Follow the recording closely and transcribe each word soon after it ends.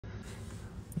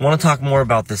I want to talk more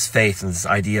about this faith and this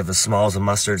idea of as small as a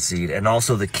mustard seed, and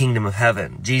also the kingdom of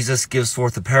heaven. Jesus gives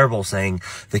forth a parable saying,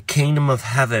 the kingdom of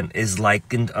heaven is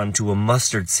likened unto a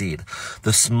mustard seed,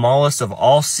 the smallest of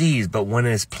all seeds, but when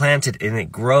it is planted and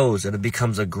it grows and it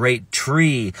becomes a great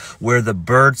tree where the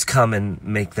birds come and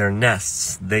make their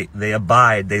nests. They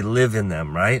abide, they live in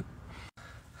them, right?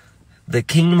 The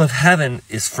kingdom of heaven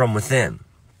is from within.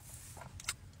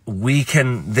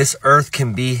 This earth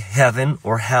can be heaven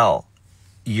or hell.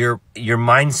 Your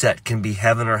mindset can be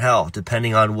heaven or hell,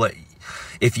 depending on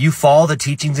if you follow the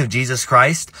teachings of Jesus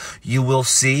Christ, you will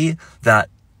see that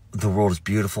the world is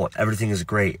beautiful. Everything is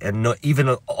great. And even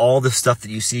all the stuff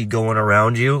that you see going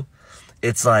around you,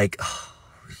 it's like,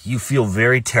 you feel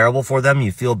very terrible for them.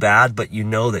 You feel bad, but you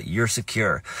know that you're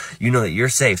secure. You know that you're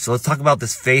safe. So let's talk about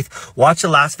this faith. Watch the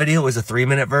last video. It was a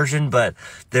 3-minute version, but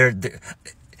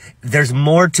there's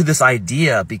more to this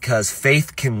idea because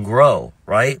faith can grow,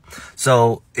 right?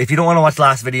 So if you don't want to watch the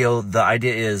last video, the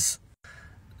idea is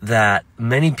that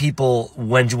many people,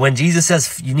 when Jesus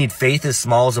says you need faith as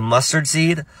small as a mustard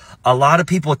seed, a lot of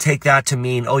people take that to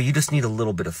mean, oh, you just need a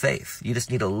little bit of faith. You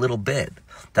just need a little bit.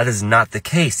 That is not the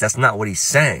case. That's not what he's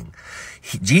saying.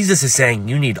 Jesus is saying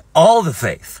you need all the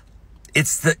faith.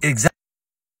 It's the exact.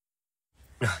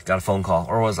 Got a phone call.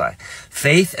 Or was I?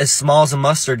 Faith as small as a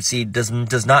mustard seed does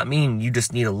not mean you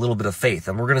just need a little bit of faith.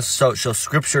 And we're going to show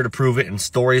scripture to prove it, and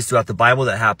stories throughout the Bible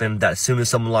that happened that as soon as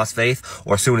someone lost faith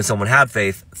or as soon as someone had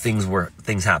faith,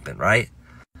 things happened, right?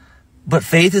 But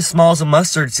faith as small as a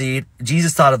mustard seed,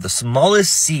 Jesus thought of the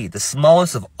smallest seed, the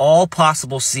smallest of all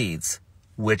possible seeds,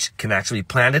 which can actually be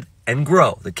planted and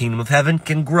grow. The kingdom of heaven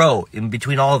can grow in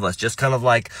between all of us, just kind of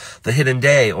like the hidden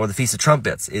day or the Feast of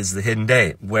Trumpets is the hidden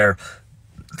day, where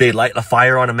they light a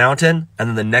fire on a mountain, and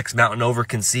then the next mountain over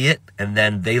can see it, and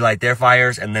then they light their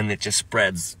fires, and then it just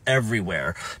spreads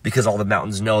everywhere because all the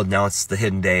mountains know now it's the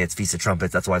hidden day, it's Feast of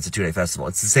Trumpets, that's why it's a 2-day festival.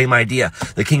 It's the same idea.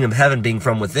 The kingdom of heaven being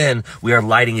from within, we are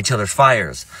lighting each other's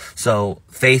fires. So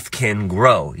faith can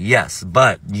grow, yes,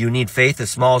 but you need faith as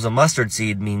small as a mustard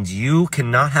seed means you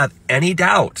cannot have any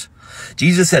doubt.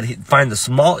 Jesus said he thought in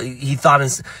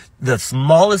the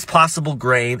smallest possible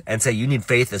grain and say you need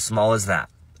faith as small as that.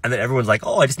 And then everyone's like,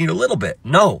 oh, I just need a little bit.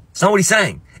 No, it's not what he's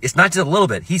saying. It's not just a little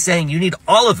bit. He's saying you need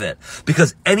all of it,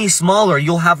 because any smaller,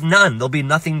 you'll have none. There'll be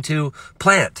nothing to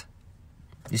plant.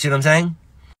 You see what I'm saying?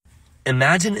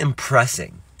 Imagine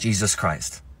impressing Jesus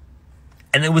Christ.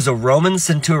 And it was a Roman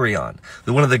centurion,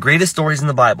 one of the greatest stories in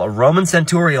the Bible. A Roman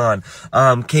centurion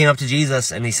came up to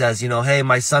Jesus and he says, hey,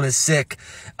 my son is sick.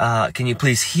 Can you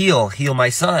please heal my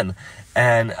son?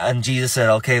 And Jesus said,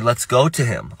 okay, let's go to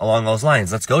him. Along those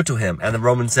lines, let's go to him. And the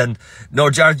Roman said, no,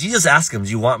 Jesus asked him, do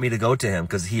you want me to go to him?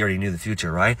 Because he already knew the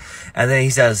future, right? And then he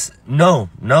says, no,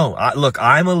 look,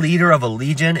 I'm a leader of a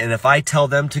legion, and if I tell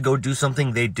them to go do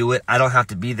something, they do it. I don't have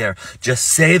to be there. Just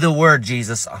say the word,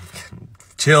 Jesus.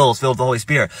 Chills, filled with the Holy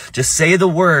Spirit. Just say the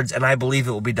words, and I believe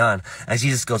it will be done. And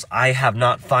Jesus goes, I have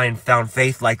not found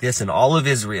faith like this in all of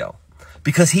Israel.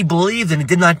 Because he believed and he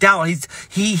did not doubt.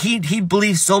 He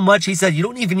believed so much. He said, you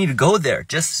don't even need to go there.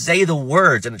 Just say the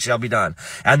words and it shall be done.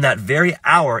 And that very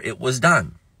hour it was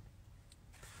done.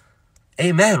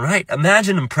 Amen, right?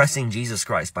 Imagine impressing Jesus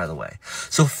Christ, by the way.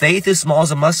 So faith as small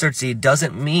as a mustard seed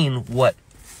doesn't mean what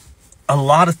a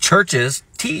lot of churches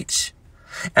teach.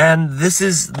 And this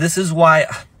is why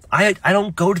I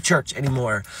don't go to church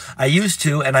anymore. I used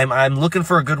to, and I'm looking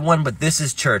for a good one, but this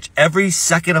is church. Every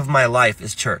second of my life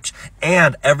is church.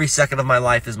 And every second of my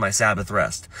life is my Sabbath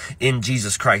rest in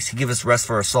Jesus Christ. He gives us rest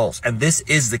for our souls. And this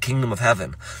is the kingdom of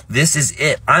heaven. This is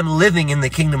it. I'm living in the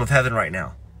kingdom of heaven right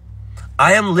now.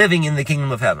 I am living in the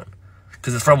kingdom of heaven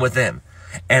because it's from within.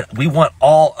 And we want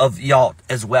all of y'all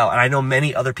as well. And I know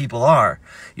many other people are,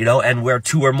 and where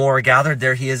 2 or more are gathered,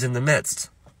 there he is in the midst.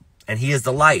 And he is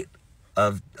the light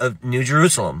of New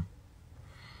Jerusalem,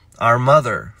 our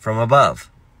mother from above.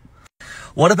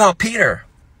 What about Peter?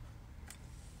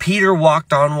 Peter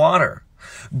walked on water.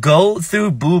 Go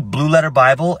through Blue Letter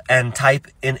Bible and type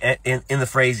in the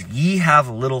phrase, ye have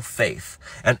little faith.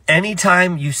 And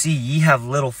anytime you see ye have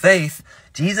little faith,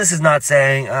 Jesus is not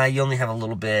saying, you only have a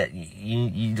little bit, you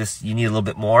need a little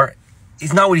bit more.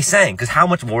 It's not what he's saying, because how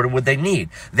much more would they need?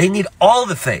 They need all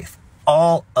the faith,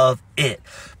 all of it.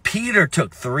 Peter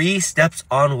took 3 steps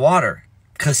on water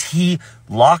because he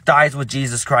locked eyes with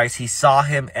Jesus Christ. He saw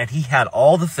him and he had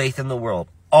all the faith in the world,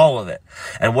 all of it.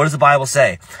 And what does the Bible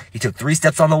say? He took 3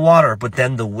 steps on the water, but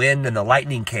then the wind and the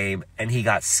lightning came and he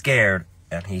got scared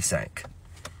and he sank.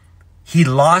 He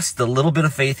lost the little bit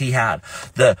of faith he had.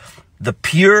 The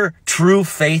pure, true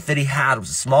faith that he had was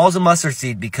as small as a mustard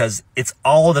seed because it's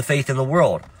all the faith in the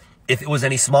world. If it was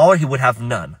any smaller, he would have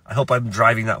none. I hope I'm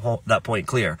driving that point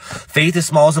clear. Faith as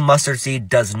small as a mustard seed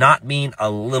does not mean a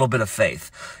little bit of faith.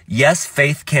 Yes,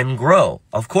 faith can grow,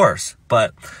 of course,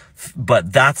 but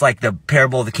that's like the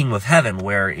parable of the kingdom of heaven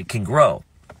where it can grow.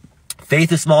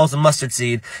 Faith as small as a mustard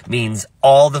seed means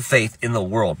all the faith in the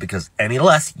world, because any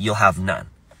less, you'll have none.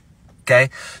 Okay?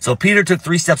 So Peter took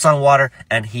 3 steps on water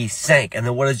and he sank. And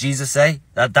then what does Jesus say?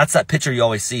 That's that picture you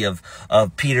always see of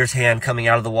Peter's hand coming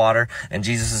out of the water and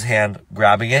Jesus' hand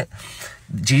grabbing it.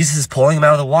 Jesus is pulling him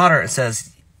out of the water and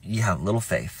says, you have little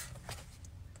faith.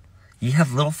 You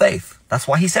have little faith. That's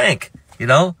why he sank. You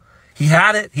know, he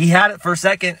had it for a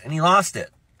second and he lost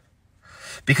it.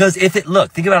 Because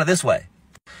think about it this way.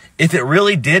 If it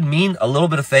really did mean a little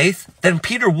bit of faith, then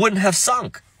Peter wouldn't have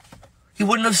sunk. He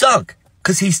wouldn't have sunk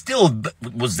because he still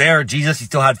was there. Jesus, he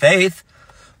still had faith,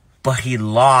 but he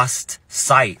lost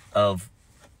sight of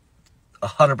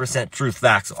 100% truth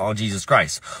facts on Jesus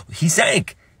Christ. He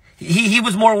sank. He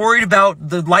was more worried about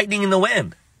the lightning and the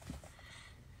wind.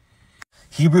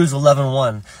 Hebrews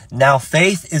 11:1. Now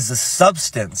faith is the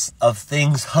substance of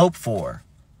things hoped for,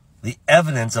 the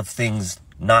evidence of things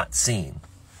not seen.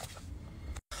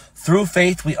 Through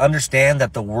faith, we understand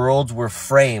that the worlds were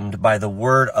framed by the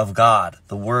word of God.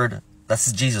 The word,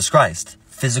 that's Jesus Christ.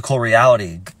 Physical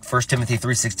reality. 1 Timothy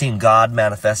 3:16, God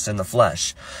manifest in the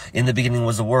flesh. In the beginning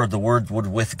was the Word was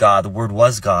with God, the Word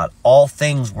was God. All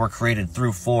things were created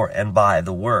through, for, and by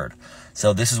the Word.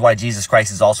 So this is why Jesus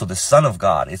Christ is also the Son of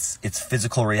God. It's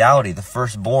physical reality, the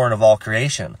firstborn of all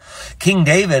creation. King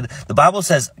David, the Bible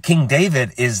says King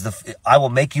David is I will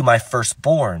make you my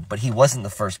firstborn, but he wasn't the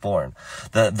firstborn.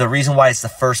 The reason why it's the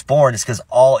firstborn is because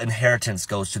all inheritance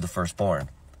goes to the firstborn.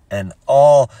 And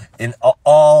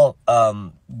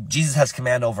Jesus has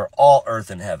command over all earth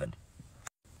and heaven.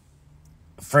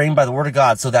 Framed by the word of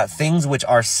God, so that things which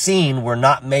are seen were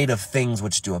not made of things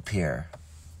which do appear.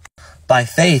 By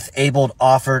faith, Abel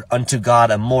offered unto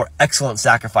God a more excellent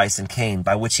sacrifice than Cain,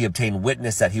 by which he obtained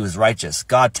witness that he was righteous,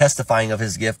 God testifying of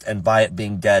his gift, and by it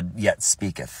being dead yet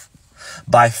speaketh.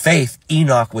 By faith,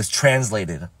 Enoch was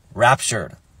translated,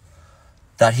 raptured,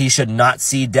 that he should not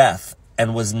see death,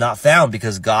 and was not found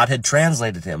because God had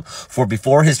translated him. For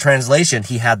before his translation,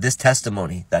 he had this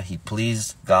testimony, that he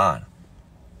pleased God.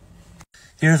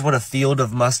 Here's what a field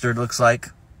of mustard looks like.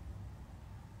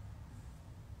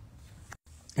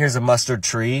 Here's a mustard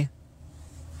tree.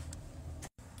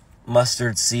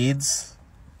 Mustard seeds.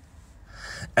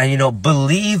 And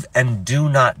believe and do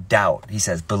not doubt. He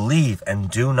says, believe and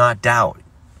do not doubt.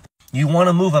 You want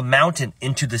to move a mountain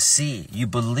into the sea. You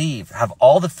believe, have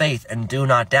all the faith and do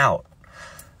not doubt.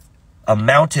 A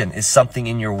mountain is something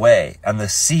in your way, and the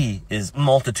sea is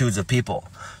multitudes of people.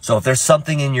 So if there's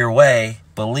something in your way,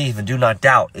 believe and do not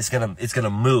doubt. It's gonna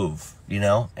move,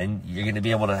 and you're gonna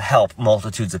be able to help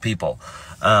multitudes of people.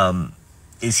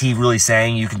 Is he really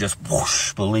saying you can just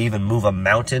whoosh, believe and move a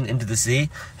mountain into the sea?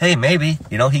 Hey, maybe.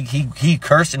 He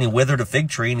cursed and he withered a fig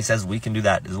tree, and he says we can do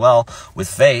that as well with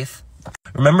faith.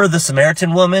 Remember the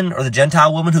Samaritan woman or the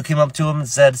Gentile woman who came up to him and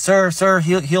said, Sir,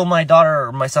 heal my daughter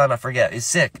or my son, I forget. Is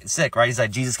sick, right? He's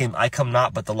like, Jesus came, I come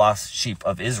not but the lost sheep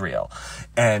of Israel.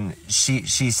 And she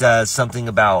says something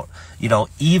about,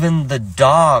 even the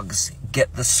dogs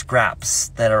get the scraps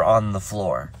that are on the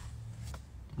floor,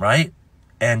 right?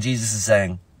 And Jesus is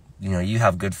saying, you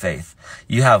have good faith.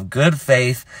 You have good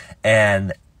faith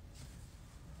and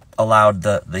allowed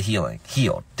the healing.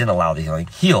 Didn't allow the healing.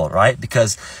 Healed, right?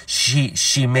 Because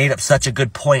she made up such a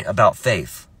good point about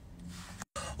faith.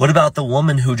 What about the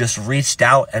woman who just reached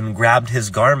out and grabbed his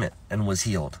garment and was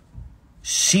healed?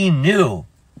 She knew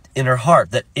in her heart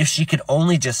that if she could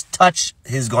only just touch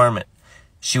his garment,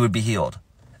 she would be healed.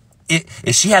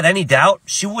 If she had any doubt,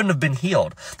 she wouldn't have been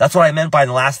healed. That's what I meant by in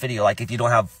the last video. Like, if you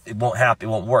don't have, it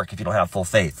won't work if you don't have full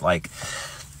faith. Like,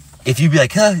 if you'd be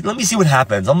like, let me see what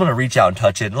happens. I'm going to reach out and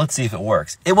touch it and let's see if it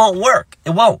works. It won't work. It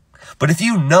won't. But if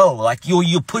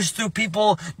you push through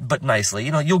people, but nicely,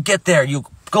 you'll get there. You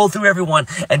go through everyone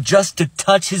and just to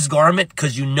touch his garment,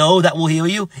 because that will heal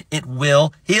you, it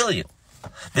will heal you.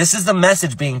 This is the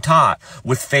message being taught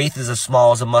with faith as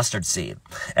small as a mustard seed.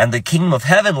 And the kingdom of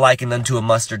heaven, likened unto a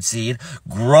mustard seed,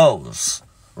 grows.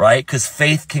 Right? Because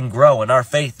faith can grow, and our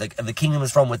faith, the kingdom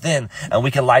is from within, and we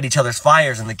can light each other's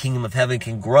fires, and the kingdom of heaven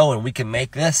can grow, and we can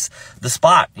make this the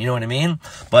spot. You know what I mean?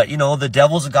 But, the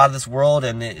devil's a god of this world,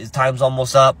 and his time's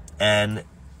almost up, and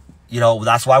You know,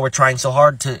 that's why we're trying so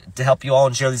hard to help you all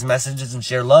and share these messages and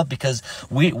share love, because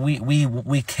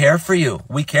we care for you.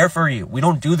 We care for you. We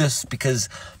don't do this because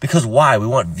why? We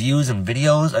want views and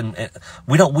videos, and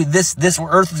this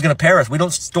earth is going to perish. We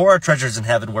don't store our treasures in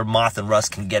heaven where moth and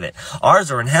rust can get it.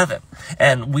 Ours are in heaven.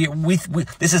 And we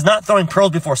this is not throwing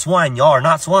pearls before swine. Y'all are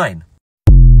not swine.